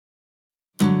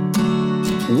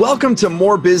Welcome to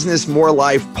More Business, More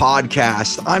Life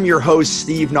podcast. I'm your host,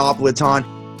 Steve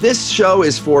Napolitan. This show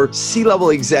is for C-level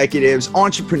executives,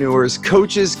 entrepreneurs,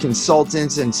 coaches,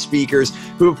 consultants, and speakers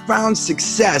who have found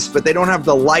success, but they don't have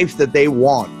the life that they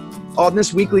want. On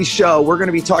this weekly show, we're going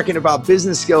to be talking about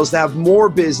business skills to have more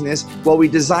business while we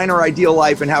design our ideal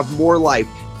life and have more life.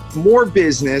 More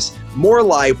business, more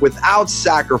life without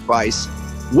sacrifice.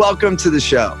 Welcome to the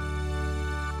show.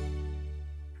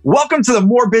 Welcome to the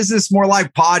More Business, More Life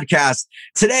podcast.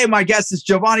 Today, my guest is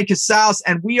Giovanni Casals,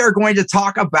 and we are going to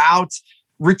talk about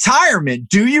retirement.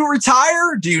 Do you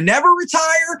retire? Do you never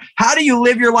retire? How do you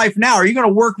live your life now? Are you going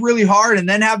to work really hard and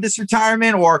then have this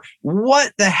retirement, or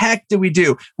what the heck do we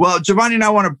do? Well, Giovanni and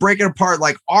I want to break it apart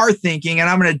like our thinking,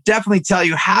 and I'm going to definitely tell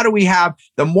you how do we have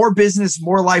the More Business,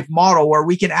 More Life model where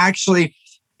we can actually,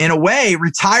 in a way,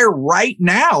 retire right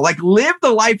now, like live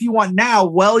the life you want now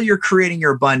while you're creating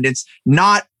your abundance,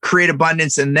 not create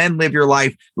abundance and then live your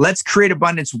life. Let's create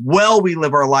abundance while we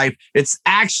live our life. It's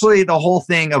actually the whole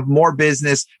thing of more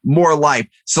business, more life.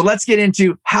 So let's get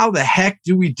into how the heck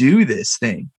do we do this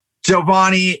thing?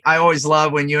 Giovanni, I always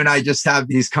love when you and I just have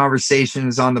these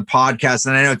conversations on the podcast.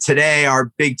 And I know today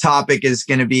our big topic is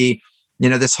going to be,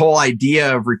 this whole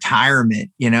idea of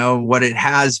retirement, what it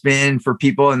has been for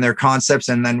people and their concepts,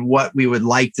 and then what we would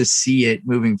like to see it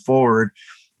moving forward.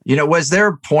 Was there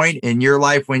a point in your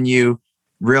life when you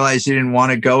realized you didn't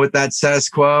want to go with that status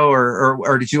quo,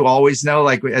 or did you always know,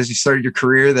 like as you started your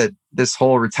career, that this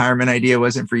whole retirement idea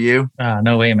wasn't for you?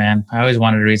 No way, man. I always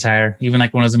wanted to retire. Even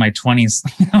like when I was in my 20s,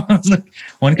 I was like,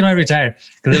 when can I retire?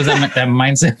 Because it was that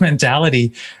mindset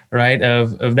mentality, right?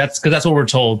 Of that's because that's what we're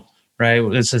told. Right?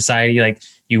 With society, like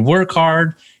you work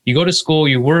hard, you go to school,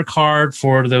 you work hard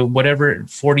for the whatever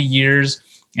 40 years.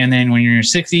 And then when you're in your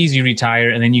 60s, you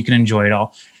retire and then you can enjoy it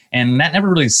all. And that never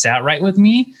really sat right with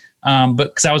me. But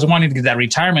because I was wanting to get that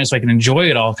retirement so I can enjoy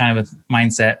it all kind of a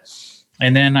mindset.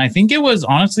 And then I think it was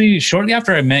honestly shortly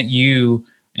after I met you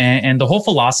and the whole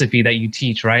philosophy that you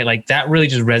teach, right? Like that really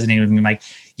just resonated with me. Like,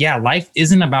 yeah, life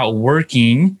isn't about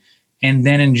working and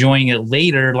then enjoying it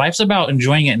later. Life's about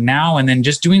enjoying it now and then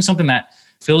just doing something that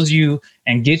fills you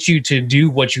and gets you to do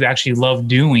what you actually love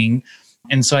doing.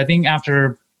 And so I think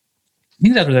after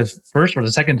the first or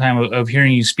the second time of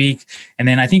hearing you speak, and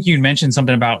then I think you mentioned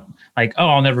something about like, oh,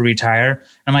 I'll never retire.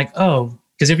 I'm like, oh,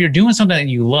 because if you're doing something that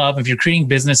you love, if you're creating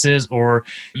businesses or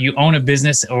you own a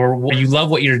business or you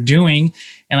love what you're doing,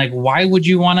 and like, why would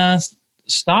you want to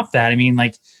stop that? I mean,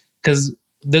 like, because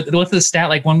what's the stat?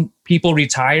 Like when people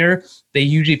retire, they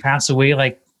usually pass away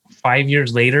like 5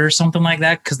 years later or something like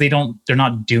that because they're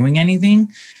not doing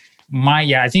anything.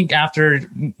 I think after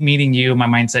meeting you, my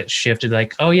mindset shifted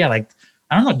like, oh yeah, like,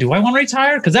 I don't know, do I want to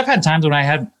retire? Because I've had times when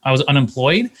I was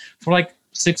unemployed for like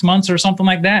 6 months or something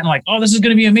like that. And like, oh, this is going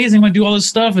to be amazing. I'm going to do all this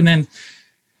stuff. And then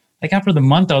like after the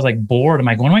month, I was like bored. I'm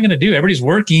like, what am I going to do? Everybody's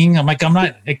working. I'm like,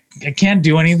 I can't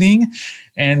do anything.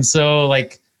 And so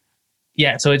like,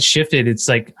 yeah, so it shifted. It's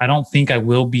like, I don't think I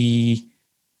will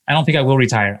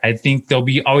retire. I think there'll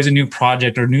be always a new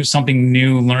project or something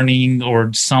new learning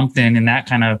or something in that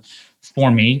kind of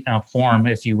form,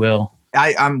 if you will.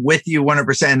 I'm with you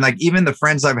 100%. Like even the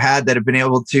friends I've had that have been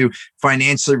able to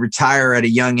financially retire at a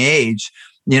young age,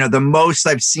 the most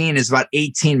I've seen is about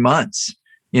 18 months.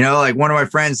 Like one of my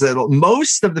friends, that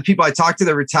most of the people I talk to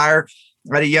that retire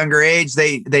at a younger age,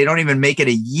 they don't even make it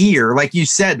a year. Like you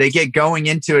said, they get going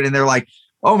into it and they're like,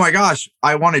 oh my gosh,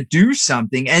 I want to do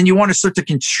something. And you want to start to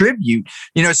contribute,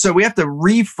 so we have to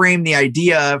reframe the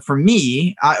idea for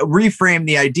me, reframe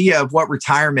the idea of what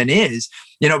retirement is,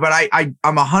 but I'm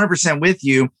 100% with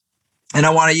you. And I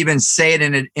want to even say it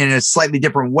in a slightly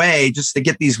different way, just to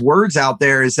get these words out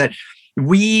there, is that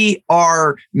we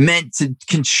are meant to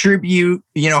contribute,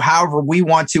 however we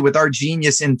want to with our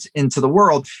genius into the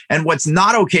world. And what's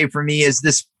not okay for me is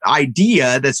this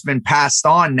idea that's been passed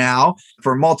on now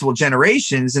for multiple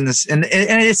generations and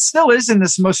it still is in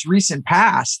this most recent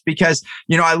past, because,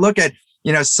 I look at,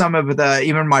 some of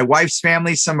even my wife's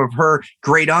family, some of her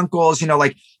great uncles,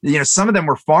 some of them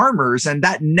were farmers, and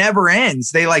that never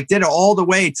ends. They did it all the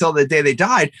way till the day they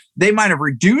died. They might have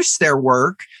reduced their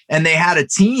work and they had a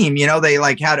team, they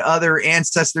had other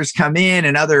ancestors come in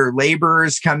and other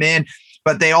laborers come in,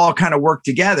 but they all kind of work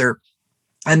together.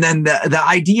 And then the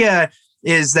idea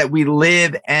is that we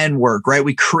live and work, right?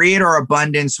 We create our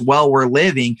abundance while we're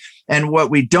living. And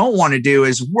what we don't want to do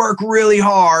is work really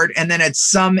hard. And then at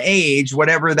some age,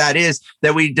 whatever that is,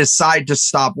 that we decide to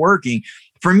stop working.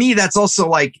 For me, that's also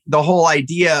like the whole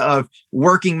idea of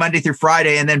working Monday through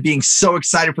Friday and then being so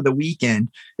excited for the weekend.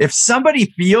 If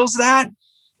somebody feels that,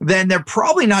 then they're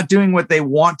probably not doing what they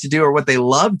want to do or what they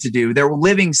love to do. They're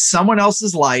living someone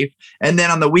else's life. And then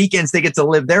on the weekends, they get to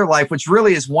live their life, which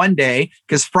really is one day,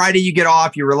 because Friday you get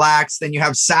off, you relax, then you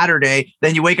have Saturday,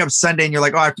 then you wake up Sunday and you're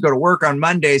like, oh, I have to go to work on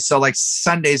Monday. So like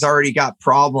Sunday's already got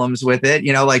problems with it.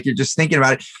 You know, like you're just thinking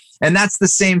about it. And that's the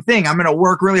same thing. I'm going to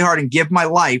work really hard and give my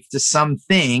life to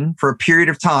something for a period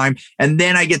of time. And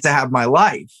then I get to have my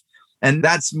life. And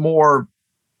that's more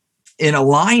in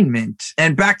alignment.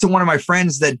 And back to one of my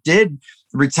friends that did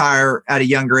retire at a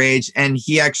younger age, and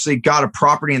he actually got a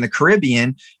property in the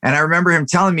Caribbean. And I remember him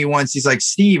telling me once, he's like,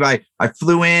 Steve, I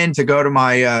flew in to go to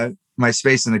my my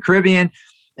space in the Caribbean,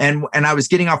 and I was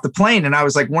getting off the plane, and I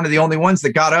was like one of the only ones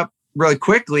that got up really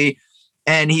quickly.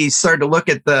 And he started to look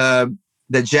at the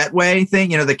jetway thing,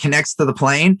 you know, that connects to the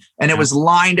plane, and it was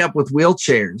lined up with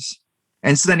wheelchairs.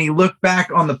 And so then he looked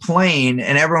back on the plane,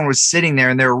 and everyone was sitting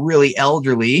there, and they were really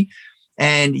elderly.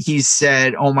 And he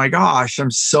said, oh my gosh, I'm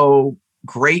so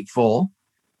grateful.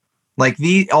 Like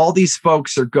all these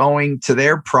folks are going to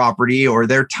their property or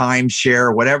their timeshare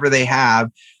or whatever they have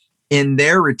in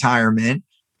their retirement,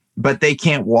 but they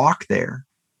can't walk there.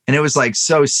 And it was like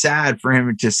so sad for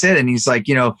him to sit. And he's like,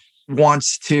 you know, we want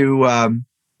to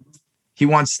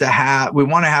have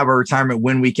our retirement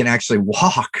when we can actually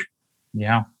walk.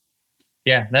 Yeah.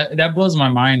 Yeah. That blows my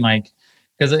mind. Like,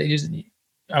 because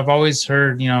I've always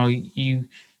heard, you know,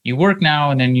 you work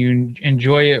now and then you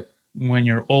enjoy it when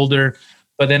you're older.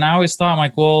 But then I always thought,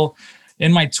 like, well,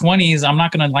 in my 20s, I'm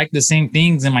not going to like the same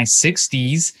things in my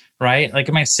 60s, right? Like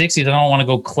in my 60s, I don't want to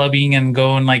go clubbing and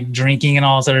go and like drinking and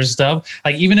all this other stuff.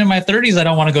 Like even in my 30s, I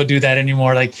don't want to go do that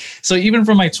anymore. Like, so even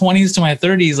from my 20s to my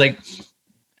 30s, like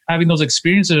having those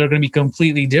experiences are going to be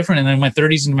completely different. And then my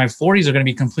 30s and my 40s are going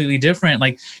to be completely different.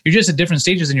 Like you're just at different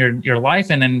stages in your life.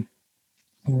 And then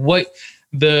what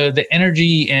the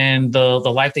energy and the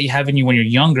life that you have in you when you're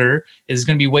younger is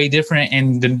going to be way different,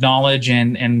 and the knowledge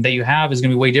and that you have is going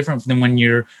to be way different than when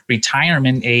you're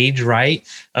retirement age, right,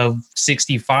 of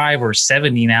 65 or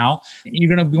 70 now.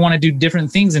 You're going to want to do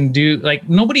different things and do like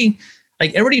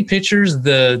everybody pictures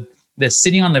the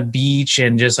sitting on the beach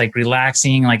and just like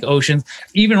relaxing, like oceans.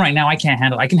 Even right now, I can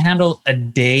handle a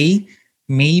day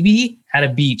maybe at a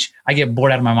beach. I get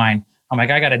bored out of my mind. I'm like,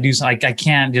 I got to do something. Like, I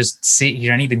can't just sit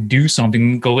here. I need to do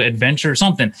something, go adventure or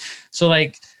something. So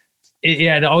like,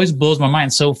 it always blows my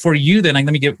mind. So for you then, like,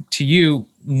 let me get to you.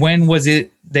 When was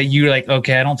it that you were like,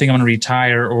 okay, I don't think I'm going to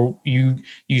retire, or you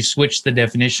switched the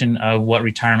definition of what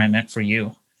retirement meant for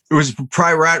you? It was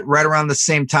probably right around the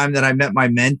same time that I met my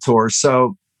mentor.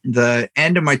 So the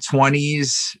end of my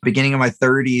 20s, beginning of my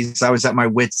 30s, I was at my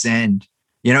wit's end.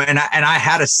 You know, and I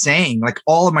had a saying, like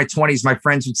all of my 20s, my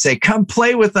friends would say, come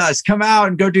play with us, come out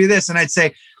and go do this. And I'd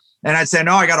say,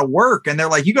 no, I got to work. And they're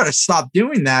like, you got to stop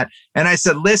doing that. And I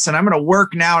said, listen, I'm going to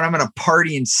work now and I'm going to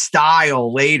party in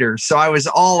style later. So I was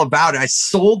all about it. I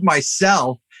sold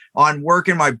myself on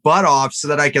working my butt off so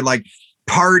that I could like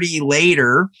party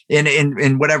later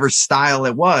in whatever style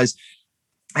it was.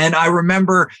 And I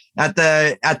remember at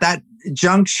that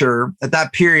juncture, at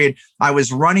that period, I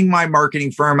was running my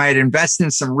marketing firm. I had invested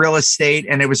in some real estate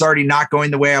and it was already not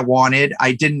going the way I wanted.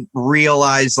 I didn't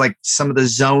realize like some of the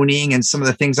zoning and some of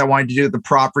the things I wanted to do with the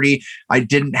property. I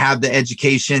didn't have the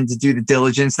education to do the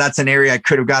diligence. That's an area I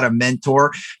could have got a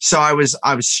mentor. So I was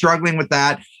struggling with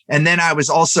that. And then I was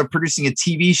also producing a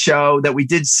TV show that we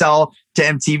did sell to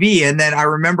MTV. And then I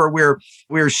remember we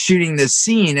were shooting this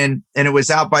scene and it was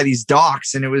out by these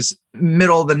docks and it was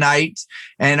middle of the night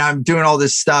and I'm doing all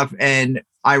this stuff. And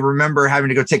I remember having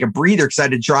to go take a breather because I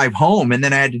had to drive home and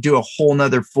then I had to do a whole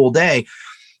nother full day.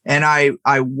 And I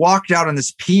walked out on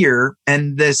this pier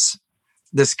and this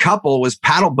couple was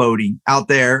paddle boating out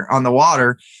there on the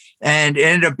water. And it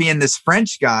ended up being this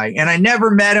French guy. And I never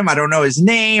met him. I don't know his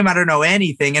name. I don't know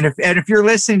anything. And if you're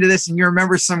listening to this and you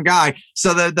remember some guy,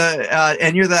 so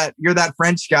and you're that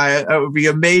French guy, it would be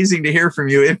amazing to hear from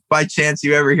you if by chance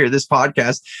you ever hear this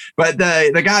podcast. But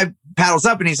the guy paddles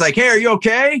up and he's like, hey, are you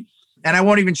okay? And I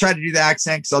won't even try to do the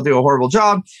accent because I'll do a horrible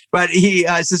job. But he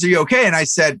says, are you okay? And I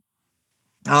said,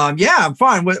 yeah, I'm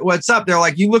fine. What's up? They're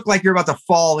like, you look like you're about to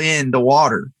fall in the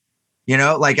water. You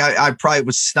know, like I probably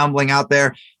was stumbling out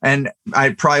there and I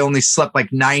probably only slept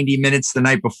like 90 minutes the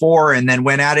night before and then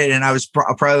went at it. And I was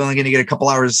probably only going to get a couple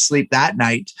hours of sleep that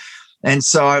night. And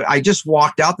so I just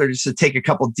walked out there just to take a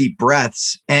couple deep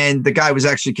breaths. And the guy was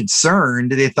actually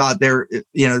concerned. They thought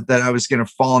that I was going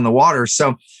to fall in the water.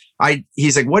 So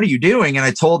he's like, what are you doing? And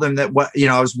I told him that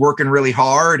I was working really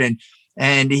hard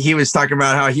and he was talking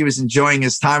about how he was enjoying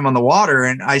his time on the water.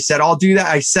 And I said, I'll do that.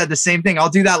 I said the same thing. I'll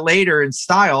do that later in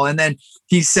style. And then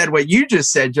he said what you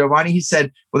just said, Giovanni. He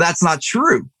said, well, that's not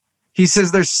true. He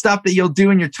says there's stuff that you'll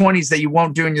do in your 20s that you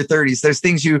won't do in your 30s. There's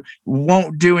things you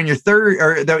won't do in your 30s,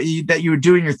 or that you would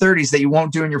do in your 30s that you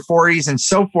won't do in your 40s, and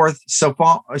so forth, so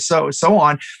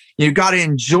on. You got to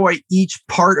enjoy each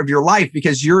part of your life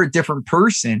because you're a different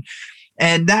person.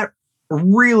 And that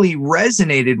really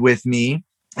resonated with me.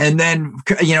 And then,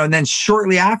 and then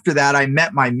shortly after that, I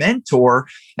met my mentor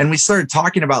and we started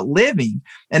talking about living.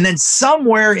 And then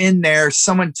somewhere in there,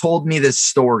 someone told me this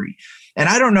story. And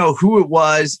I don't know who it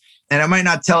was, and I might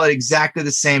not tell it exactly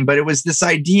the same, but it was this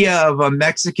idea of a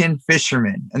Mexican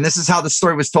fisherman. And this is how the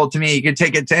story was told to me. You could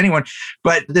take it to anyone.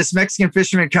 But this Mexican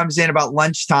fisherman comes in about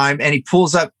lunchtime and he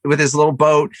pulls up with his little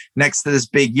boat next to this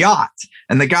big yacht.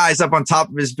 And the guy's up on top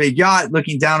of his big yacht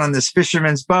looking down on this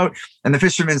fisherman's boat. And the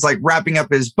fisherman's like wrapping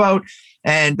up his boat.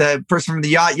 And the person from the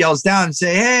yacht yells down and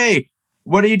say, "Hey,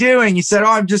 what are you doing?" He said,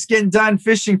 "Oh, I'm just getting done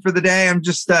fishing for the day. I'm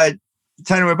just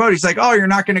tending my boat." He's like, "Oh, you're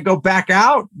not going to go back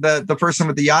out?" The person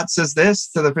with the yacht says this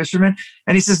to the fisherman.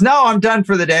 And he says, "No, I'm done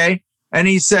for the day." And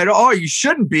he said, "Oh, you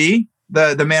shouldn't be,"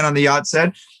 the man on the yacht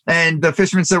said. And the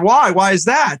fisherman said, "Why? Why is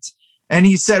that?" And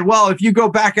he said, "Well, if you go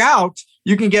back out,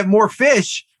 you can get more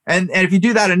fish. And if you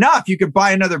do that enough, you could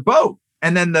buy another boat."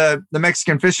 And then the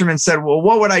Mexican fisherman said, "Well,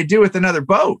 what would I do with another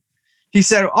boat?" He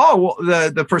said, "Oh,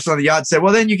 well," the person on the yacht said,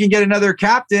 "Well, then you can get another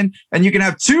captain and you can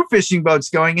have 2 fishing boats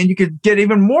going and you could get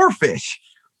even more fish."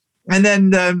 And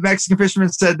then the Mexican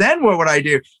fisherman said, "Then what would I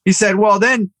do?" He said, "Well,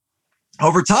 then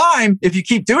over time, if you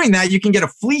keep doing that, you can get a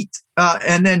fleet.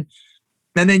 And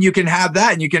then you can have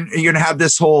that and you're going to have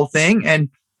this whole thing." And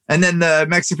then the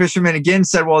Mexican fisherman again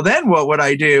said, "Well, then what would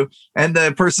I do?" And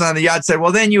the person on the yacht said,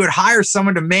 "Well, then you would hire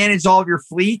someone to manage all of your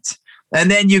fleet.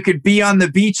 And then you could be on the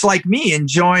beach like me,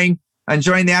 enjoying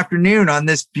the afternoon on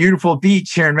this beautiful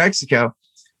beach here in Mexico."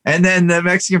 And then the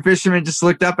Mexican fisherman just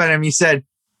looked up at him. He said,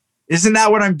 "Isn't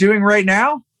that what I'm doing right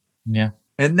now?" Yeah.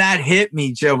 And that hit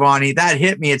me, Giovanni. That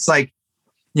hit me. It's like,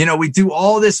 we do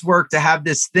all this work to have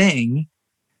this thing.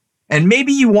 And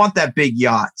maybe you want that big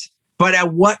yacht, but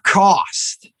at what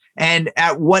cost? And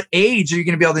at what age are you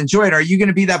going to be able to enjoy it? Are you going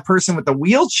to be that person with the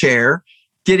wheelchair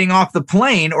getting off the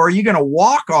plane, or are you going to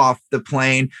walk off the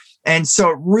plane? And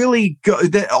so it really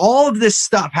all of this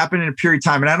stuff happened in a period of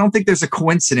time. And I don't think there's a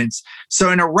coincidence.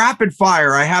 So in a rapid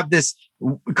fire, I have this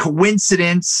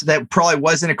coincidence that probably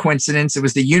wasn't a coincidence. It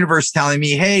was the universe telling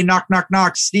me, "Hey, knock, knock,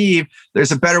 knock, Steve,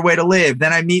 there's a better way to live."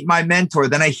 Then I meet my mentor.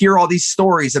 Then I hear all these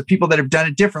stories of people that have done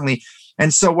it differently.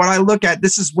 And so what I look at,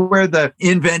 this is where the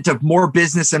invent of more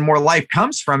business and more life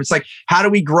comes from. It's like, how do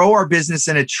we grow our business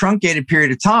in a truncated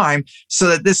period of time so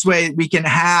that this way we can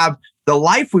have the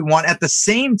life we want at the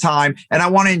same time? And I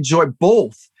want to enjoy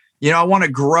both. I want to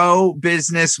grow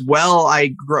business while I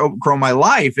grow my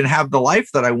life and have the life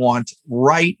that I want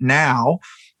right now.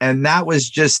 And that was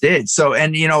just it. So,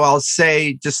 and, I'll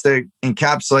say, just to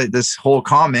encapsulate this whole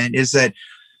comment, is that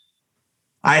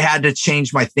I had to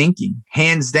change my thinking,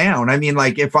 hands down. I mean,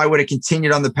 like, if I would have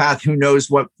continued on the path, who knows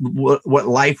what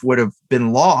life would have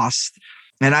been lost.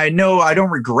 And I know I don't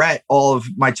regret all of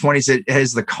my 20s. It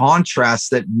has the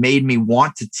contrast that made me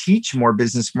want to teach more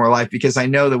business, more life, because I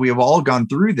know that we have all gone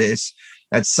through this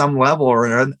at some level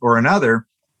or another.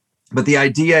 But the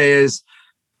idea is,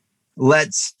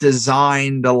 let's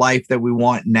design the life that we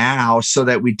want now so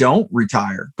that we don't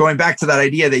retire. Going back to that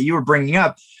idea that you were bringing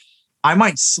up, I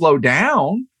might slow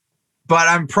down, but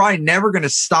I'm probably never going to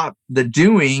stop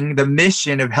the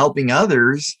mission of helping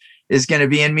others is going to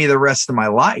be in me the rest of my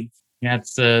life. Yeah,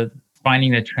 it's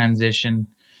finding the transition.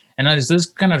 And this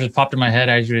kind of just popped in my head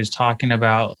as you were talking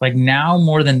about, like, now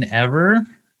more than ever,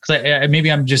 because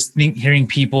maybe I'm just hearing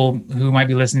people who might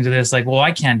be listening to this like, well,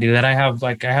 I can't do that. I have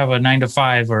a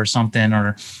 9-to-5 or something,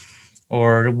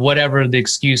 or whatever the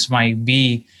excuse might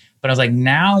be. But I was like,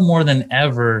 now more than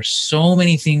ever, so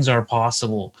many things are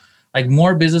possible. Like,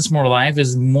 more business, more life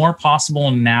is more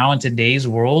possible now in today's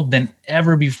world than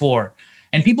ever before.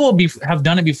 And people have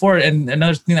done it before. And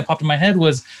another thing that popped in my head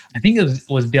was, I think it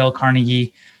was Dale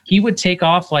Carnegie. He would take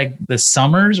off like the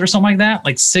summers or something like that,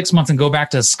 like 6 months, and go back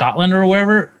to Scotland or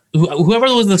wherever. Whoever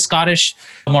was the Scottish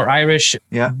or Irish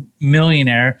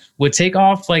millionaire would take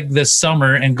off like the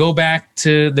summer and go back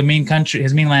to the main country,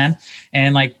 his mainland,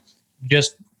 and like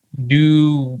just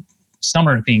do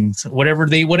summer things, whatever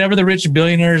the rich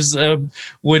billionaires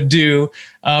would do,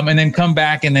 and then come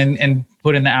back and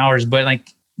put in the hours. But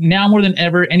like, now more than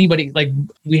ever, anybody, like,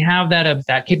 we have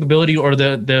that capability or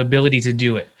the ability to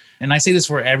do it. And I say this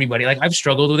for everybody. Like, I've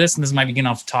struggled with this, and this might be getting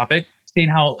off topic, saying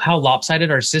how lopsided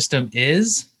our system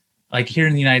is, like here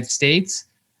in the United States.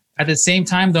 At the same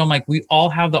time, though, I'm like, we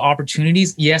all have the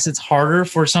opportunities. Yes, it's harder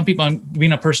for some people. I'm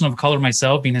being a person of color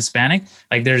myself, being Hispanic,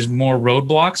 like, there's more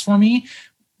roadblocks for me.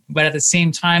 But at the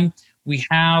same time,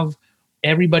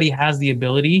 everybody has the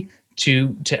ability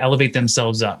to elevate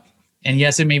themselves up. And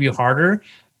yes, it may be harder,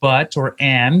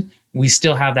 and we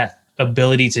still have that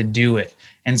ability to do it.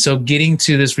 And so getting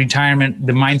to this retirement,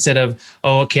 the mindset of,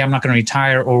 oh, okay, I'm not going to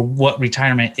retire, or what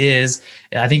retirement is,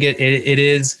 I think it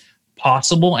is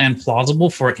possible and plausible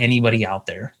for anybody out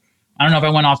there. I don't know if I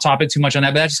went off topic too much on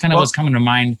that, but that just kind of was coming to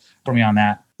mind for me on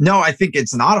that. No, I think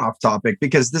it's not off topic,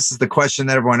 because this is the question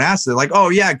that everyone asks. They're like, oh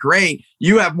yeah, great.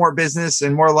 You have more business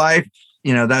and more life.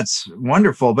 That's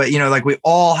wonderful. But, like, we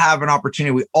all have an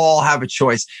opportunity. We all have a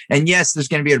choice. And yes, there's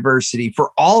going to be adversity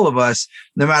for all of us,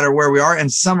 no matter where we are.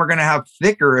 And some are going to have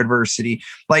thicker adversity.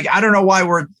 Like, I don't know why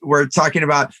we're talking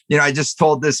about, I just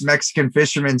told this Mexican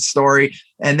fisherman story.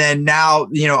 And then now,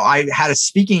 I had a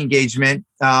speaking engagement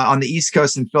on the East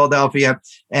Coast in Philadelphia.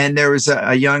 And there was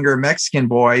a younger Mexican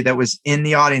boy that was in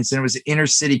the audience, and it was inner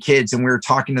city kids. And we were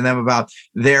talking to them about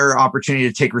their opportunity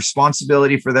to take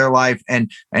responsibility for their life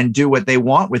and do what they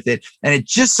want with it. And it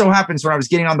just so happens, when I was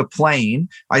getting on the plane,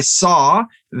 I saw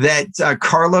that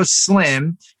Carlos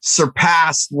Slim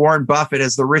surpassed Warren Buffett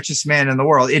as the richest man in the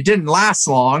world. It didn't last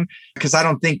long, because I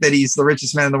don't think that he's the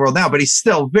richest man in the world now, but he's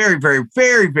still very, very,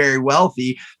 very, very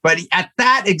wealthy. But at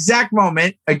that exact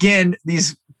moment, again,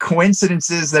 these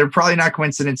coincidences that are probably not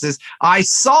coincidences, I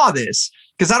saw this,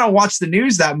 because I don't watch the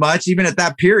news that much, even at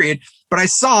that period. But I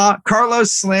saw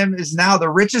Carlos Slim is now the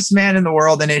richest man in the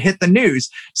world, and it hit the news.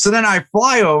 So then I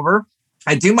fly over,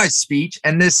 I do my speech,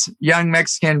 and this young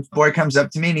Mexican boy comes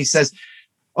up to me and he says,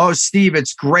 oh, Steve,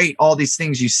 it's great, all these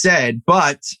things you said,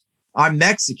 but I'm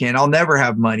Mexican. I'll never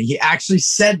have money. He actually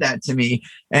said that to me.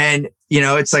 And,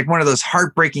 it's like one of those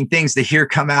heartbreaking things to hear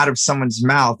come out of someone's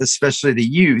mouth, especially the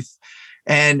youth.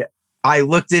 And I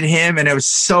looked at him, and I was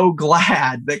so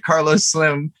glad that Carlos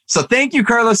Slim. So thank you,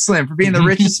 Carlos Slim, for being the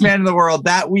richest man in the world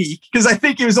that week, because I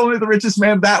think he was only the richest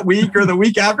man that week or the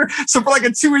week after. So for like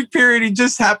a 2-week period, he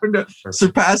just happened to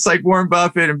surpass like Warren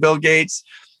Buffett and Bill Gates.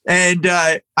 And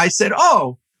I said,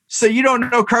 oh, so you don't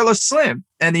know Carlos Slim?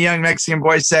 And the young Mexican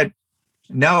boy said,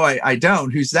 no, I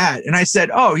don't. Who's that? And I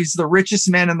said, oh, he's the richest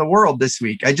man in the world this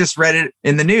week. I just read it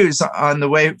in the news on the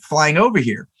way flying over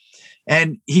here.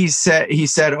 And he said,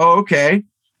 oh, okay.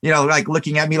 Like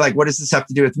looking at me like, what does this have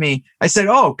to do with me? I said,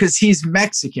 oh, because he's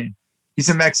Mexican. He's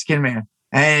a Mexican man.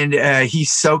 And he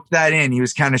soaked that in. He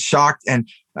was kind of shocked. And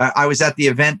I was at the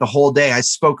event the whole day. I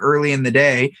spoke early in the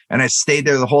day, and I stayed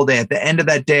there the whole day. At the end of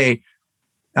that day,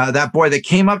 that boy that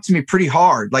came up to me pretty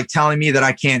hard, like telling me that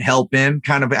I can't help him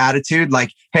kind of attitude,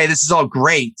 like, hey, this is all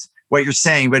great, what you're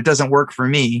saying, but it doesn't work for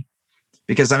me,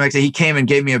 because he came and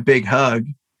gave me a big hug,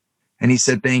 and he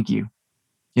said, thank you.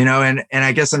 And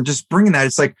I guess I'm just bringing that.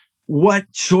 It's like what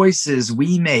choices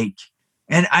we make.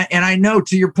 And I know,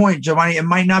 to your point, Giovanni, it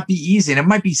might not be easy and it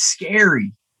might be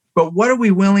scary, but what are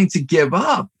we willing to give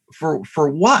up for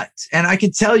what? And I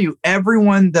can tell you,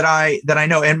 everyone that I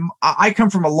know, and I come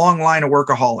from a long line of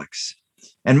workaholics,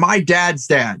 and my dad's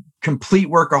dad, complete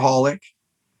workaholic,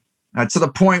 to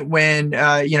the point when,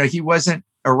 he wasn't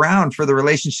around for the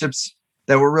relationships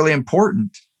that were really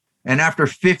important. And after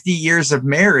 50 years of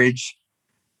marriage,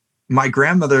 my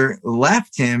grandmother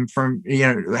left him from,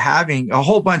 having a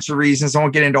whole bunch of reasons. I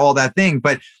won't get into all that thing,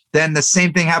 but then the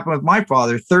same thing happened with my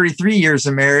father, 33 years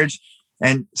of marriage.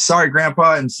 And sorry,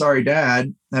 Grandpa, and sorry,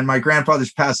 Dad. And my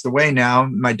grandfather's passed away now.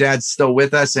 My dad's still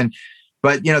with us.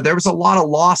 But there was a lot of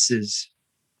losses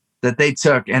that they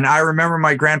took. And I remember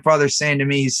my grandfather saying to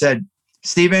me, he said,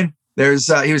 Stephen, he was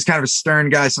kind of a stern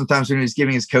guy sometimes when he was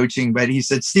giving his coaching, but he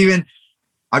said, Stephen,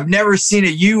 I've never seen a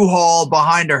U-Haul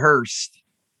behind a hearse.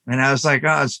 And I was like,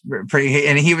 oh, it's pretty.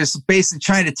 And he was basically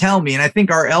trying to tell me, and I think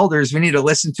our elders, we need to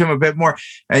listen to him a bit more.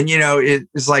 And,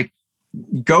 it's like,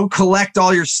 go collect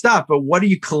all your stuff, but what are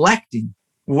you collecting?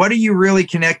 What are you really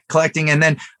collecting? And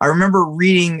then I remember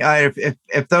reading,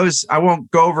 if those, I won't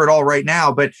go over it all right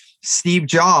now, but Steve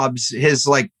Jobs, his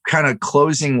like kind of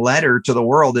closing letter to the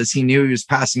world as he knew he was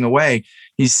passing away,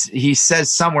 he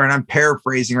says somewhere, and I'm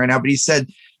paraphrasing right now, but he said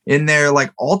in there,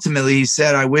 like, ultimately he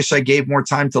said, I wish I gave more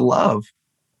time to love.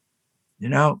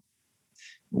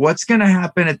 What's going to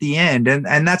happen at the end?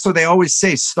 And that's what they always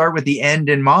say, start with the end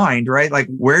in mind, right? Like,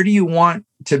 where do you want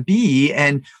to be?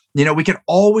 And, we can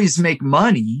always make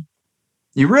money.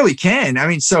 You really can. I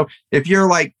mean, so if you're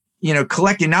like,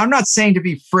 collecting, now I'm not saying to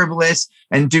be frivolous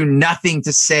and do nothing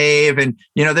to save. And,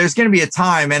 there's going to be a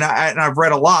time, and I've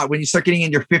read a lot, when you start getting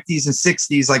in your 50s and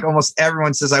 60s, like almost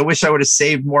everyone says, I wish I would have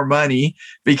saved more money,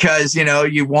 because,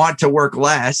 you want to work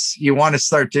less. You want to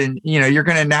start to, you're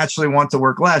going to naturally want to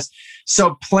work less.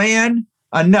 So plan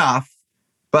enough,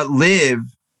 but live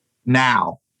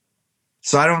now.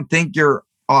 So I don't think you're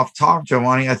off top,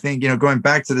 Giovanni, I think, going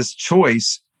back to this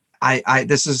choice,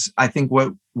 this is, I think,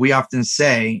 what we often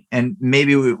say, and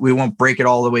maybe we won't break it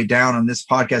all the way down on this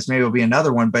podcast. Maybe it'll be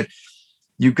another one, but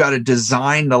you've got to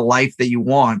design the life that you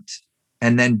want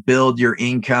and then build your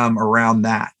income around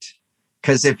that.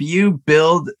 Because if you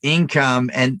build income,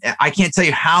 and I can't tell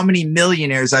you how many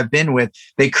millionaires I've been with,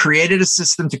 they created a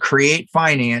system to create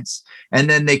finance, and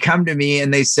then they come to me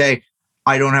and they say,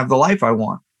 I don't have the life I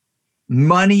want.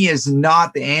 Money is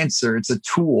not the answer. It's a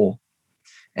tool.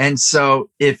 And so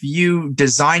if you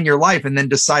design your life and then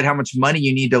decide how much money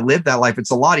you need to live that life,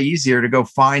 it's a lot easier to go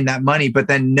find that money, but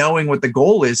then knowing what the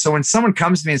goal is. So when someone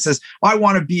comes to me and says, I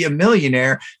want to be a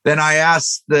millionaire, then I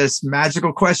ask this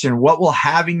magical question: what will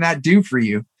having that do for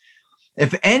you?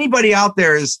 If anybody out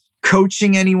there is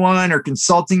coaching anyone or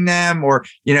consulting them or,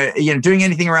 doing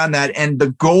anything around that, and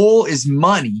the goal is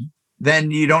money,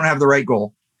 then you don't have the right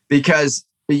goal, because,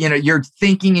 you're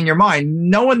thinking in your mind,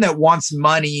 no one that wants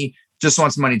money just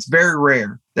wants money. It's very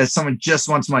rare that someone just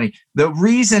wants money. The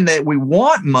reason that we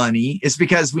want money is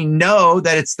because we know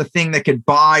that it's the thing that could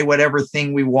buy whatever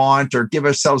thing we want, or give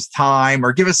ourselves time,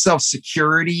 or give ourselves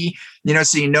security.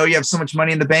 So you have so much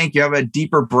money in the bank, you have a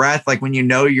deeper breath. Like when you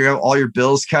have all your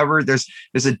bills covered, there's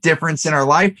a difference in our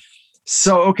life.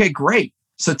 So, okay, great.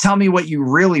 So tell me what you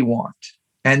really want,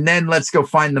 and then let's go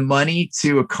find the money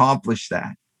to accomplish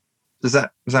that. Does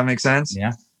that make sense?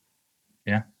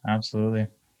 Yeah, absolutely.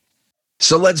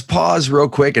 So let's pause real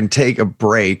quick and take a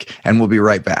break, and we'll be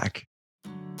right back.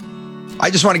 I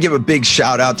just want to give a big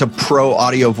shout out to Pro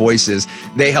Audio Voices.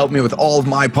 They help me with all of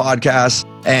my podcasts,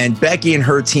 and Becky and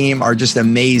her team are just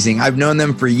amazing. I've known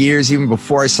them for years, even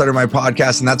before I started my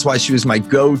podcast, and that's why she was my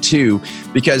go-to,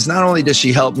 because not only does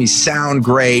she help me sound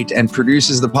great and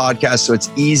produces the podcast so it's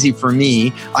easy for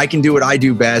me, I can do what I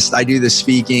do best. I do the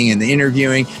speaking and the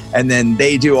interviewing, and then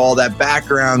they do all that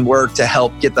background work to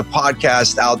help get the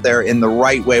podcast out there in the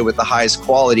right way with the highest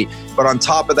quality. But on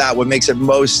top of that, what makes it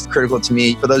most critical to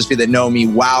me, for those of you that know me,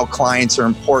 wow, clients are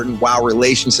important. Wow,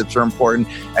 relationships are important.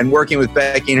 And working with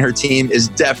Becky and her team is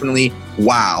definitely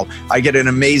wow. I get an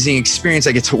amazing experience.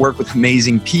 I get to work with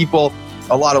amazing people.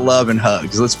 A lot of love and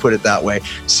hugs. Let's put it that way.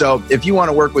 So if you want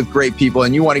to work with great people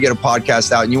and you want to get a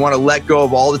podcast out and you want to let go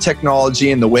of all the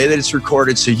technology and the way that it's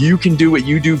recorded so you can do what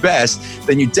you do best,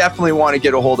 then you definitely want to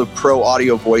get a hold of Pro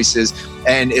Audio Voices.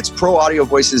 And it's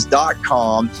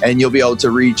proaudiovoices.com, and you'll be able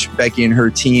to reach Becky and her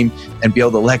team and be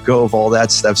able to let go of all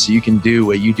that stuff so you can do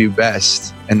what you do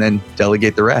best and then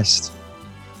delegate the rest.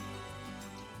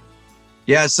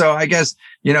 Yeah. So I guess,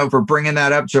 for bringing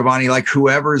that up, Giovanni, like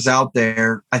whoever's out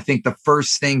there, I think the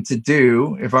first thing to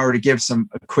do, if I were to give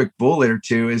a quick bullet or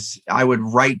two, is I would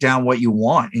write down what you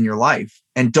want in your life,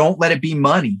 and don't let it be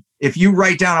money. If you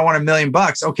write down, I want $1 million,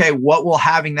 okay, what will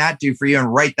having that do for you?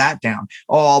 And write that down.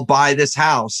 Oh, I'll buy this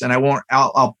house, and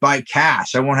I'll buy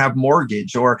cash. I won't have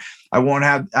mortgage, or I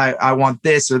want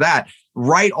this or that.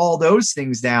 Write all those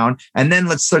things down. And then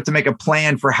let's start to make a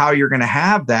plan for how you're going to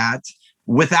have that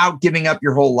without giving up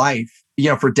your whole life,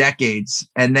 for decades,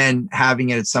 and then having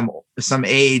it at some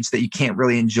age that you can't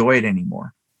really enjoy it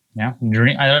anymore. Yeah.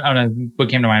 Dream. I don't know. What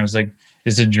came to mind was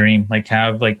it's a dream.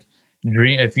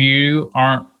 Dream. If you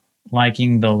aren't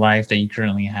liking the life that you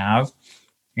currently have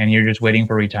and you're just waiting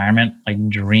for retirement,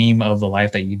 dream of the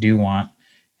life that you do want,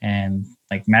 and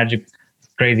magic,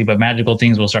 crazy, but magical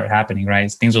things will start happening,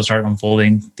 right? Things will start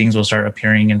unfolding, things will start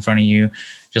appearing in front of you,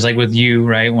 just like with you,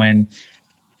 right?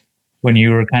 When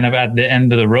you were kind of at the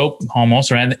end of the rope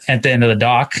almost, or at the end of the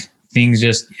dock, things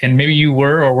just, and maybe you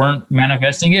were or weren't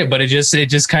manifesting it, but it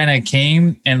just kind of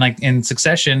came, and in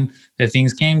succession, the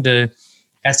things came to,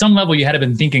 at some level, you had to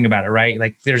been thinking about it,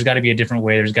 right? There's got to be a different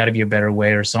way. There's got to be a better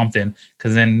way or something,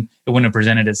 because then it wouldn't have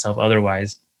presented itself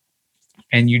otherwise.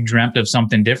 And you dreamt of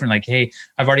something different. Hey,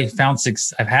 I've already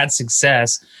I've had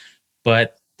success,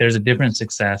 but there's a different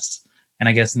success. And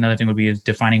I guess another thing would be is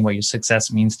defining what your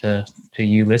success means to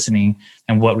you listening,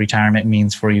 and what retirement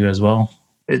means for you as well.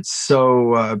 It's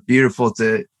so beautiful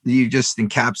you just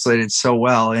encapsulated it so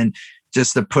well. And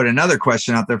just to put another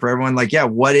question out there for everyone,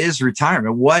 what is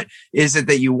retirement? What is it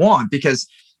that you want? Because,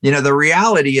 the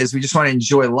reality is we just want to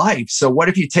enjoy life. So what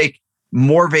if you take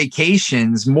more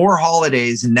vacations, more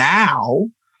holidays now,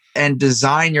 and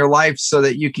design your life so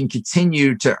that you can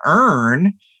continue to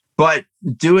earn, but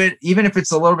do it, even if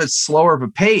it's a little bit slower of a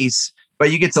pace,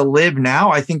 but you get to live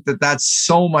now? I think that that's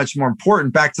so much more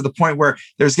important, back to the point where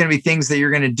there's going to be things that you're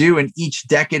going to do in each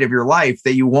decade of your life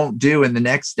that you won't do in the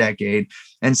next decade.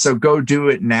 And so go do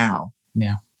it now.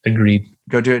 Yeah, agreed.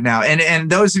 Go do it now. And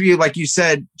those of you, like you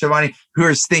said, Giovanni, who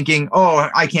are thinking, oh,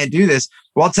 I can't do this.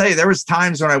 Well, I'll tell you, there was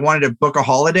times when I wanted to book a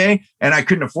holiday and I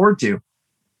couldn't afford to.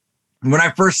 when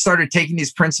I first started taking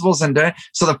these principles and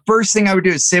so the first thing I would do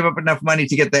is save up enough money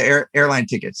to get the airline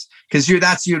tickets. Because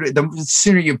the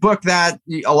sooner you book that,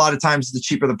 a lot of times the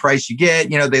cheaper the price you get.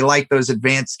 They like those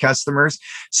advanced customers.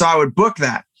 So I would book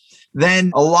that.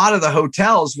 Then a lot of the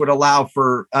hotels would allow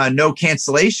for no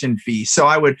cancellation fee. So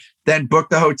I would then book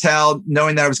the hotel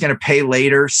knowing that I was going to pay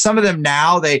later. Some of them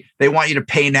now, they want you to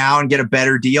pay now and get a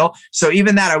better deal. So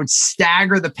even that, I would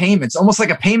stagger the payments, almost like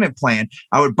a payment plan.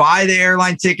 I would buy the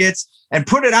airline tickets and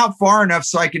put it out far enough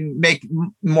so I can make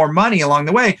more money along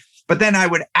the way. But then I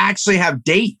would actually have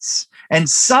dates. And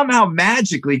somehow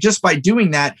magically, just by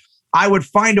doing that, I would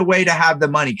find a way to have the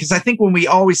money. Because I think when we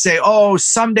always say, oh,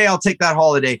 someday I'll take that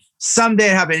holiday,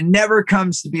 someday I have it never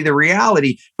comes to be the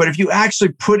reality. But if you actually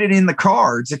put it in the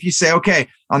cards, if you say, okay,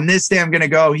 on this day, I'm going to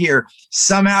go here,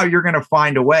 somehow you're going to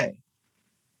find a way.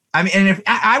 I mean, and if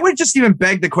I would just even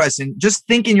beg the question, just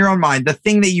think in your own mind, the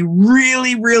thing that you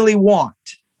really, really want,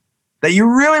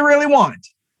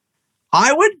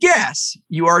 I would guess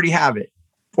you already have it,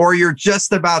 or you're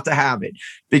just about to have it.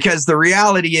 Because the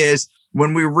reality is,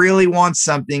 when we really want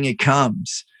something, it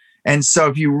comes. And so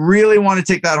if you really want to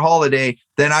take that holiday,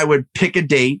 then I would pick a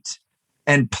date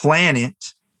and plan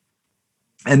it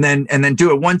and then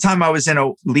do it. One time I was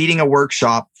leading a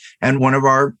workshop, and one of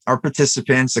our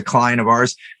participants, a client of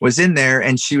ours, was in there,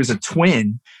 and she was a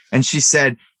twin. And she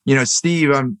said,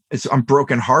 Steve, I'm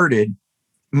brokenhearted.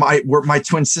 My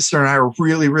twin sister and I are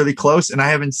really, really close, and I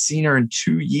haven't seen her in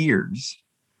 2 years.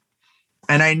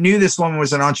 And I knew this woman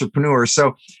was an entrepreneur.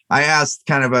 So I asked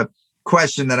kind of a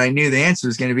question that I knew the answer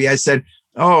was going to be. I said,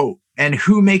 oh, and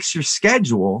who makes your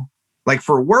schedule, like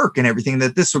for work and everything,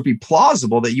 that this would be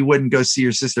plausible that you wouldn't go see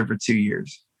your sister for 2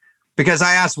 years? Because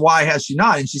I asked, why has she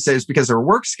not? And she said, it's because of her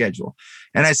work schedule.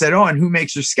 And I said, oh, and who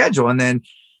makes your schedule? And then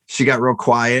she got real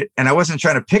quiet, and I wasn't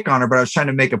trying to pick on her, but I was trying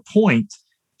to make a point.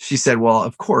 She said, well,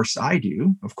 of course I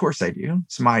do. Of course I do.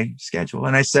 It's my schedule.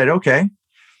 And I said, okay.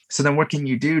 So then what can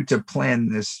you do to plan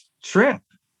this trip?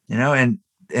 And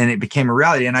it became a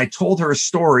reality. And I told her a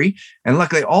story, and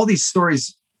luckily all these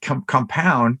stories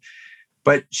compound,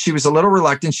 but she was a little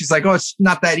reluctant. She's like, oh, it's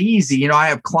not that easy. I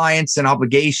have clients and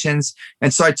obligations.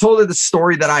 And so I told her the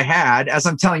story that I had as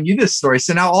I'm telling you this story.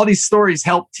 So now all these stories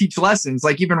help teach lessons.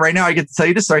 Like even right now, I get to tell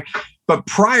you this story. But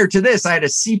prior to this, I had a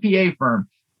CPA firm,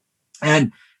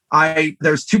 and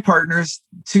there's two partners,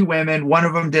 two women. One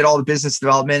of them did all the business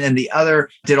development, and the other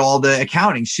did all the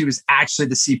accounting. She was actually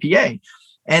the CPA.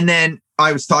 And then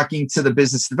I was talking to the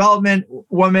business development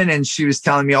woman, and she was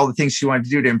telling me all the things she wanted to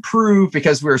do to improve,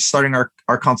 because we were starting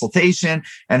our consultation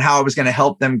and how I was going to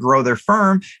help them grow their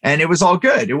firm. And it was all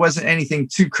good. It wasn't anything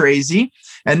too crazy.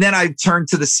 And then I turned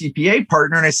to the CPA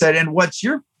partner and I said, and what's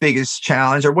your biggest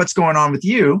challenge, or what's going on with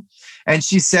you? And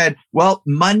she said, well,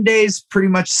 Mondays pretty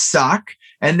much suck.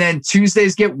 And then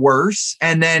Tuesdays get worse.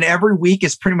 And then every week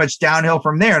is pretty much downhill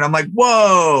from there. And I'm like,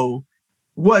 whoa,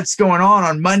 what's going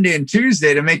on Monday and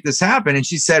Tuesday to make this happen? And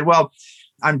she said, well,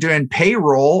 I'm doing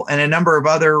payroll and a number of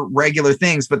other regular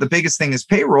things, but the biggest thing is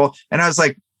payroll. And I was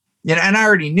like, and I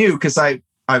already knew, because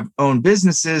I've owned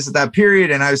businesses at that period.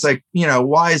 And I was like,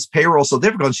 why is payroll so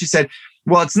difficult? And she said,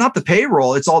 well, it's not the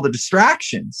payroll, it's all the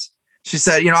distractions. She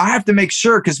said, I have to make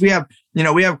sure, because we have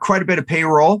quite a bit of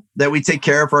payroll that we take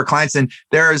care of for our clients, and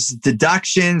there's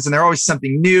deductions, and there's always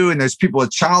something new, and there's people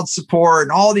with child support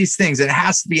and all these things, and it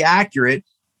has to be accurate.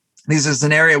 This is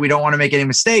an area we don't want to make any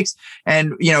mistakes.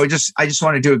 And, I just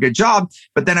want to do a good job.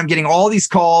 But then I'm getting all these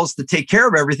calls to take care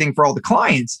of everything for all the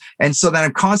clients. And so then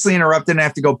I'm constantly interrupted, and I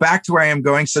have to go back to where I am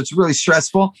going. So it's really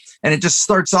stressful. And it just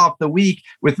starts off the week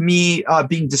with me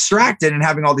being distracted and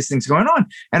having all these things going on.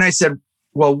 And I said,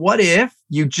 well, what if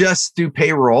you just do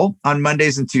payroll on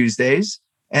Mondays and Tuesdays,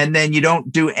 and then you don't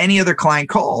do any other client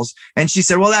calls? And she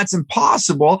said, well, that's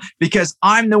impossible, because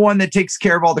I'm the one that takes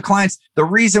care of all the clients. The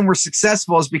reason we're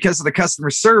successful is because of the customer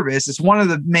service. It's one of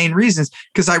the main reasons,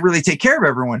 because I really take care of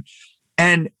everyone.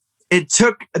 And it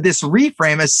took this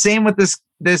reframe, as same with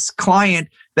this client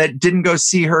that didn't go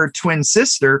see her twin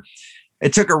sister.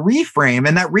 It took a reframe,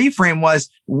 and that reframe was,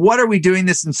 what are we doing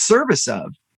this in service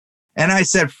of? And I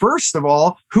said, first of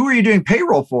all, who are you doing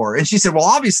payroll for? And she said, well,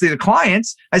 obviously the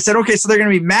clients. I said, okay, so they're going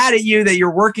to be mad at you that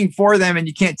you're working for them and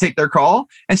you can't take their call.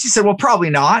 And she said, well, probably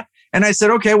not. And I said,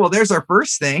 okay, well, there's our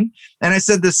first thing. And I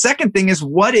said, the second thing is,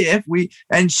 what if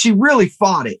and she really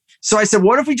fought it. So I said,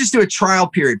 what if we just do a trial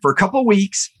period for a couple of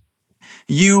weeks?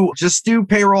 You just do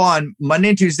payroll on Monday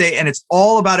and Tuesday, and it's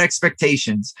all about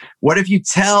expectations. What if you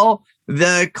tell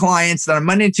the clients. Then on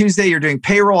Monday and Tuesday, you're doing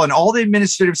payroll and all the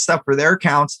administrative stuff for their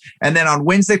accounts. And then on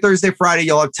Wednesday, Thursday, Friday,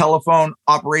 you'll have telephone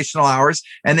operational hours.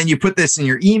 And then you put this in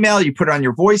your email, you put it on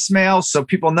your voicemail so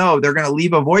people know they're going to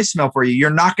leave a voicemail for you. You're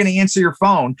not going to answer your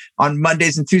phone on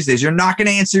Mondays and Tuesdays. You're not going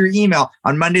to answer your email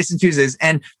on Mondays and Tuesdays.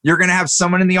 And you're going to have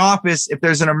someone in the office, if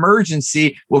there's an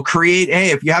emergency, will create,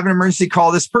 hey, if you have an emergency,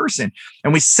 call this person.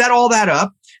 And we set all that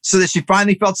up so that she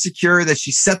finally felt secure, that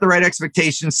she set the right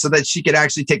expectations so that she could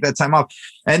actually take that time off.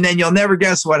 And then you'll never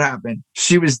guess what happened.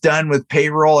 She was done with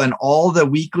payroll and all the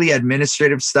weekly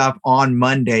administrative stuff on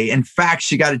Monday. In fact,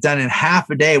 she got it done in half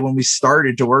a day when we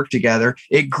started to work together.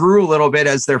 It grew a little bit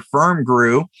as their firm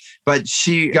grew, but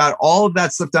she got all of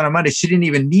that stuff done on Monday. She didn't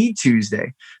even need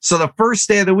Tuesday. So the first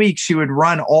day of the week, she would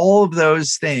run all of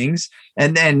those things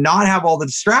and then not have all the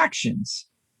distractions.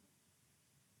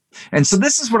 And so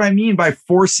this is what I mean by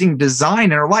forcing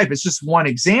design in our life. It's just one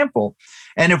example.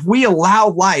 And if we allow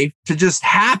life to just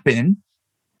happen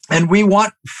and we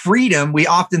want freedom, we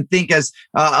often think as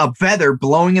a feather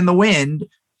blowing in the wind,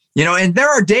 you know, and there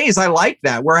are days I like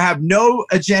that where I have no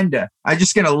agenda. I'm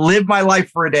just going to live my life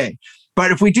for a day.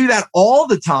 But if we do that all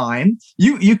the time,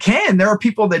 you can. There are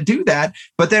people that do that,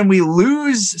 but then we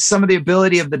lose some of the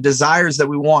ability of the desires that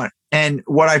we want. And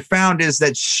what I found is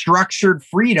that structured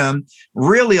freedom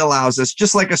really allows us,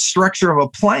 just like a structure of a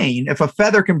plane, if a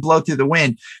feather can blow through the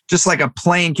wind, just like a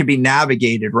plane can be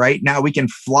navigated, right? Now we can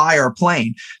fly our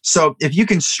plane. So if you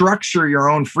can structure your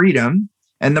own freedom,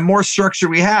 and the more structure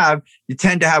we have, you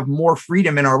tend to have more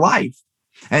freedom in our life.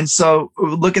 And so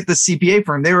look at the CPA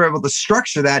firm. They were able to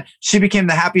structure that. She became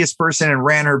the happiest person and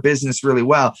ran her business really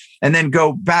well. And then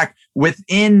go back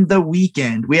within the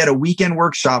weekend. We had a weekend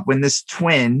workshop when this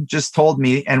twin just told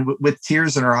me, and with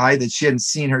tears in her eye, that she hadn't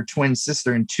seen her twin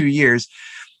sister in 2 years.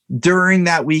 During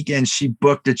that weekend, she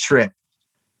booked a trip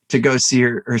to go see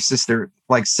her sister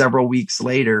like several weeks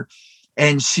later.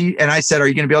 And I said, are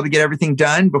you going to be able to get everything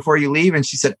done before you leave? And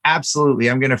she said, absolutely.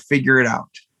 I'm going to figure it out.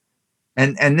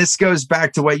 And this goes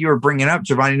back to what you were bringing up,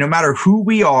 Giovanni. No matter who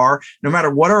we are, no matter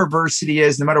what our adversity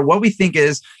is, no matter what we think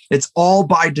is, it's all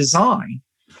by design.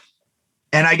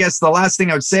 And I guess the last thing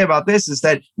I would say about this is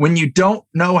that when you don't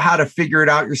know how to figure it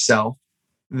out yourself,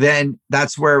 then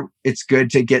that's where it's good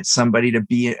to get somebody to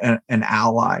be an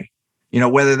ally. You know,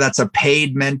 whether that's a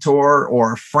paid mentor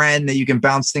or a friend that you can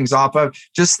bounce things off of.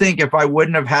 Just think, if I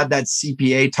wouldn't have had that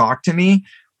CPA talk to me,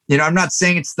 you know, I'm not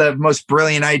saying it's the most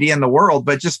brilliant idea in the world,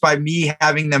 but just by me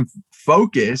having them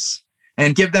focus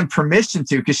and give them permission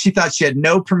to, because she thought she had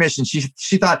no permission.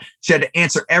 She thought she had to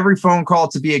answer every phone call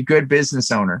to be a good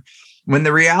business owner. When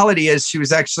the reality is she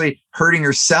was actually hurting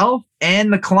herself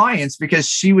and the clients because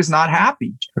she was not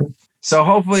happy. So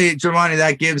hopefully, Giovanni,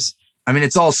 that gives, I mean,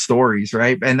 it's all stories,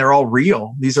 right? And they're all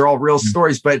real. These are all real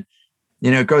stories, but,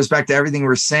 you know, it goes back to everything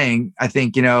we're saying. I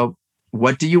think, you know,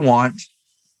 what do you want?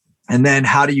 And then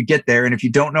how do you get there? And if you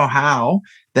don't know how,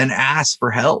 then ask for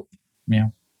help. Yeah.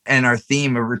 And our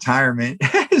theme of retirement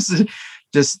is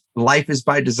just life is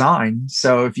by design.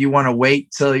 So if you want to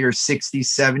wait till you're 60,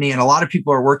 70, and a lot of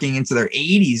people are working into their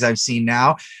 80s, I've seen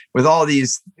now with all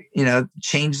these, you know,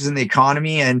 changes in the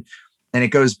economy. And it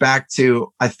goes back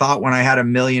to, I thought when I had $1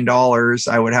 million,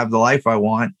 I would have the life I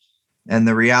want. And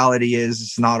the reality is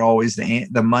it's not always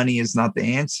the money is not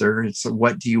the answer. It's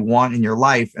what do you want in your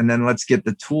life? And then let's get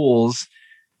the tools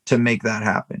to make that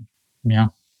happen. Yeah,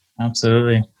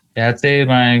 absolutely. Yeah, I'd say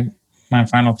my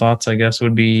final thoughts, I guess,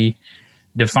 would be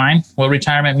define what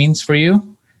retirement means for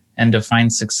you and define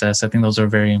success. I think those are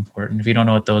very important. If you don't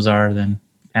know what those are, then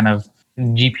kind of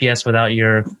GPS without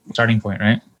your starting point,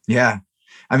 right? Yeah.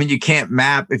 I mean, you can't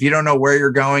map. If you don't know where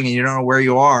you're going and you don't know where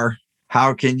you are,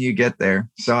 how can you get there?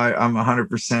 So I'm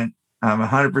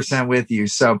 100% with you.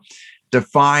 So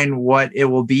define what it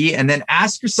will be, and then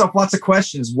ask yourself lots of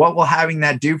questions. What will having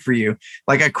that do for you?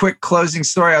 Like a quick closing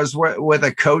story. I was with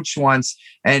a coach once,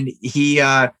 and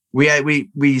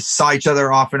we saw each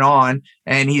other off and on,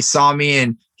 and he saw me,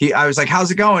 and I was like,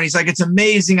 how's it going? He's like, it's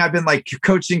amazing. I've been like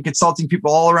coaching, consulting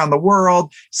people all around the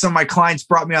world. Some of my clients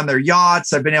brought me on their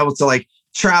yachts. I've been able to like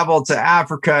travel to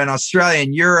Africa and Australia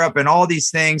and Europe and all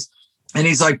these things. And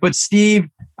he's like, but Steve,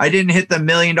 I didn't hit the $1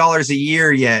 million a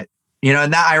year yet. You know,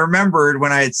 and that I remembered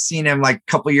when I had seen him like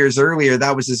a couple of years earlier,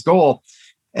 that was his goal.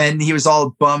 And he was all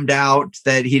bummed out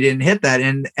that he didn't hit that.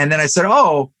 And then I said,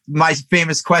 oh, my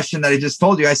famous question that I just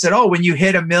told you, I said, oh, when you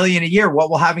hit $1 million a year, what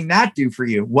will having that do for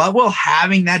you? What will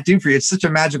having that do for you? It's such a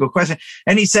magical question.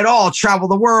 And he said, oh, I'll travel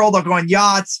the world. I'll go on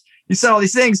yachts. He said all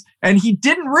these things, and he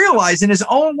didn't realize in his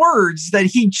own words that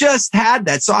he just had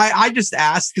that. So I just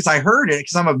asked because I heard it,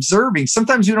 because I'm observing.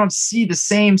 Sometimes we don't see the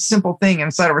same simple thing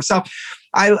inside of ourselves.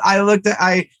 I looked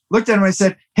at him and I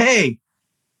said, hey,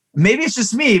 maybe it's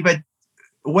just me, but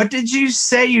what did you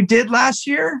say you did last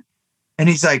year? And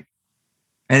he's like,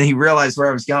 and he realized where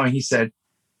I was going. He said,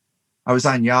 I was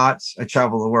on yachts. I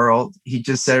travel the world. He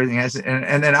just said everything. I said,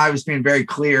 and then I was being very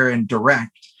clear and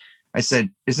direct. I said,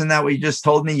 isn't that what you just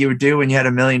told me you would do when you had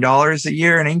 $1 million a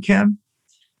year in income?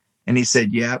 And he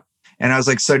said, yep. And I was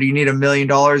like, so do you need $1 million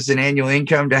in annual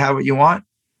income to have what you want?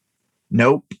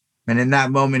 Nope. And in that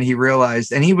moment, he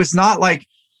realized, and he was not like,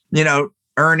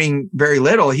 earning very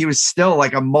little. He was still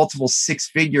like a multiple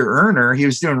 6-figure earner. He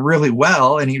was doing really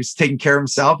well, and he was taking care of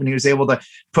himself, and he was able to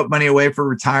put money away for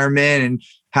retirement and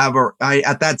have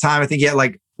at that time, I think he had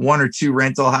like 1 or 2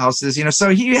 rental houses, so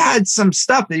he had some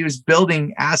stuff that he was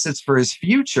building assets for his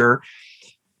future,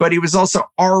 but he was also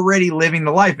already living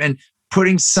the life and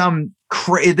putting some,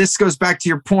 this goes back to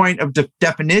your point of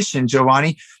definition,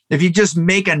 Giovanni. If you just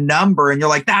make a number and you're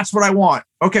like, that's what I want.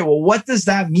 Okay, well, what does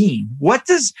that mean?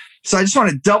 So I just want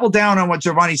to double down on what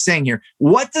Giovanni's saying here.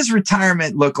 What does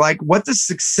retirement look like? What does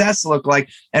success look like?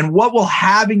 And what will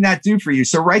having that do for you?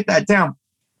 So write that down.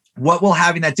 What will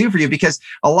having that do for you? Because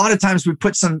a lot of times we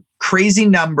put some crazy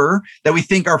number that we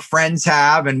think our friends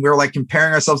have, and we're like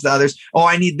comparing ourselves to others. Oh,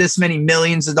 I need this many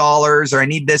millions of dollars, or I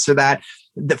need this or that.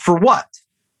 For what?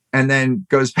 And then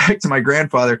goes back to my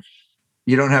grandfather.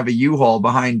 You don't have a U-Haul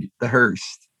behind the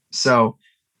hearse. So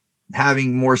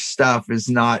having more stuff is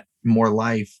not more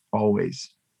life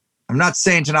always. I'm not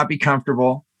saying to not be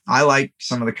comfortable. I like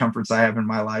some of the comforts I have in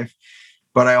my life,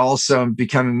 but I also am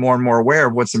becoming more and more aware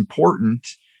of what's important,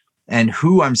 and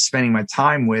who I'm spending my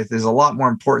time with is a lot more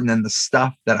important than the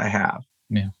stuff that I have.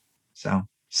 Yeah. So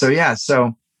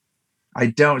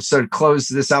to close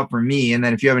this out for me. And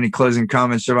then if you have any closing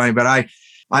comments, Giovanni, but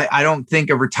I don't think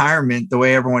of retirement the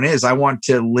way everyone is. I want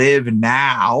to live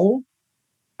now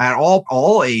at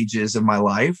all ages of my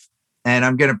life. And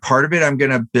I'm going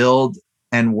to build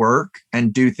and work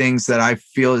and do things that I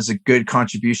feel is a good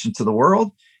contribution to the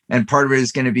world. And part of it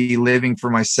is going to be living for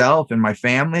myself and my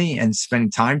family and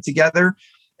spending time together.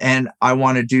 And I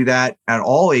want to do that at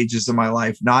all ages of my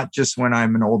life, not just when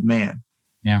I'm an old man.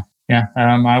 Yeah. Yeah.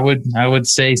 I would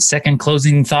say second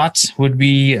closing thoughts would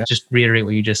be just reiterate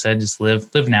what you just said. Just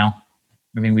live now.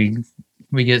 I mean,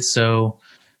 we get so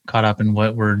caught up in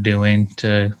what we're doing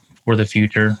for the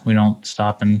future. We don't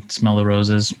stop and smell the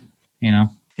roses,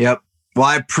 Yep. Well,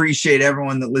 I appreciate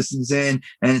everyone that listens in,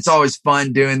 and it's always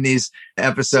fun doing these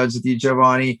episodes with you,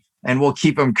 Giovanni, and we'll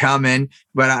keep them coming.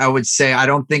 But I would say, I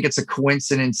don't think it's a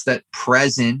coincidence that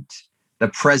the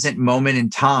present moment in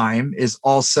time is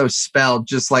also spelled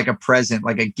just like a present,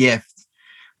 like a gift.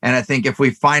 And I think if we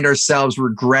find ourselves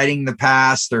regretting the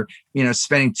past or,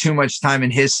 spending too much time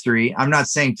in history, I'm not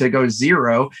saying to go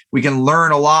zero. We can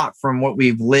learn a lot from what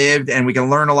we've lived, and we can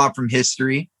learn a lot from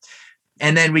history.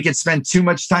 And then we can spend too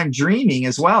much time dreaming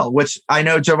as well, which I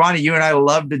know, Giovanni, you and I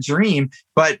love to dream,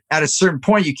 but at a certain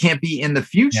point, you can't be in the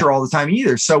future all the time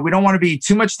either. So we don't want to be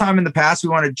too much time in the past. We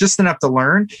want to just enough to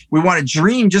learn. We want to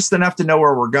dream just enough to know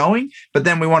where we're going, but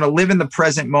then we want to live in the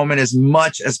present moment as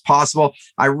much as possible.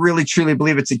 I really, truly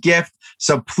believe it's a gift.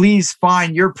 So please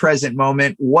find your present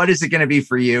moment. What is it going to be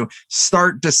for you?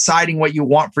 Start deciding what you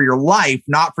want for your life,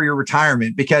 not for your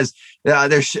retirement, because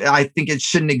I think it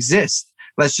shouldn't exist.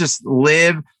 Let's just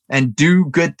live and do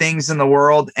good things in the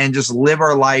world and just live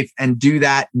our life and do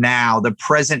that now. The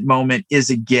present moment is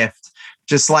a gift,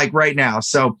 just like right now.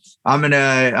 So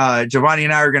Giovanni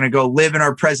and I are going to go live in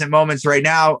our present moments right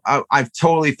now. I've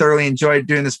thoroughly enjoyed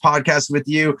doing this podcast with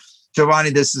you.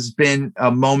 Giovanni, this has been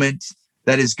a moment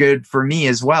that is good for me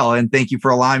as well. And thank you for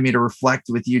allowing me to reflect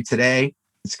with you today.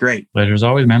 It's great. Pleasure as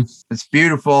always, man. It's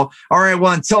beautiful. All right.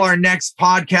 Well, until our next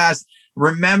podcast,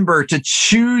 remember to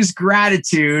choose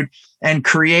gratitude and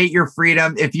create your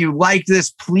freedom. If you like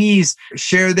this, please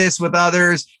share this with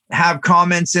others, have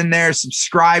comments in there,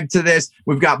 subscribe to this.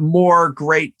 We've got more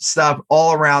great stuff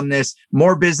all around this.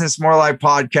 More Business, More Life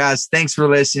podcast. Thanks for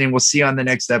listening. We'll see you on the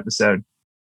next episode.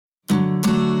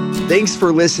 Thanks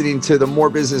for listening to the More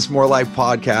Business, More Life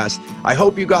podcast. I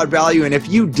hope you got value. And if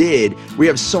you did, we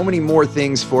have so many more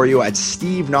things for you at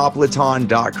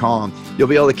stevenapolitan.com. You'll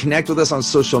be able to connect with us on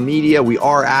social media. We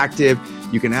are active.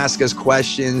 You can ask us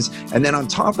questions. And then on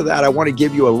top of that, I want to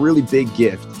give you a really big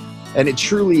gift. And it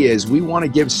truly is. We want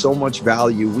to give so much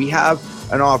value. We have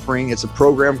an offering. It's a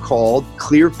program called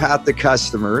Clear Path to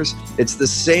Customers. It's the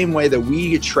same way that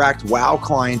we attract wow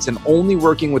clients and only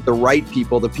working with the right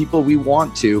people, the people we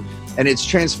want to. And it's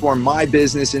transformed my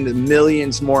business into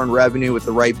millions more in revenue with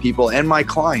the right people and my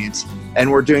clients. And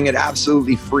we're doing it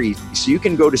absolutely free. So you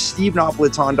can go to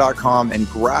stevenapolitan.com and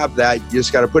grab that. You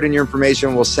just got to put in your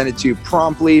information. We'll send it to you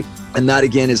promptly. And that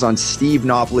again is on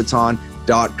stevenapolitan.com.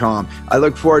 CSweetRadio.com. I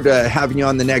look forward to having you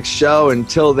on the next show.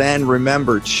 Until then,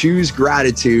 remember, choose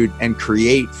gratitude and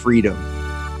create freedom.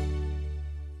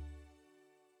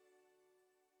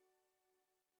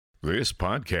 This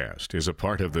podcast is a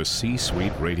part of the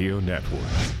C-Suite Radio Network.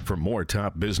 For more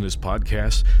top business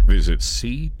podcasts, visit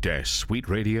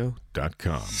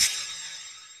c-suiteradio.com.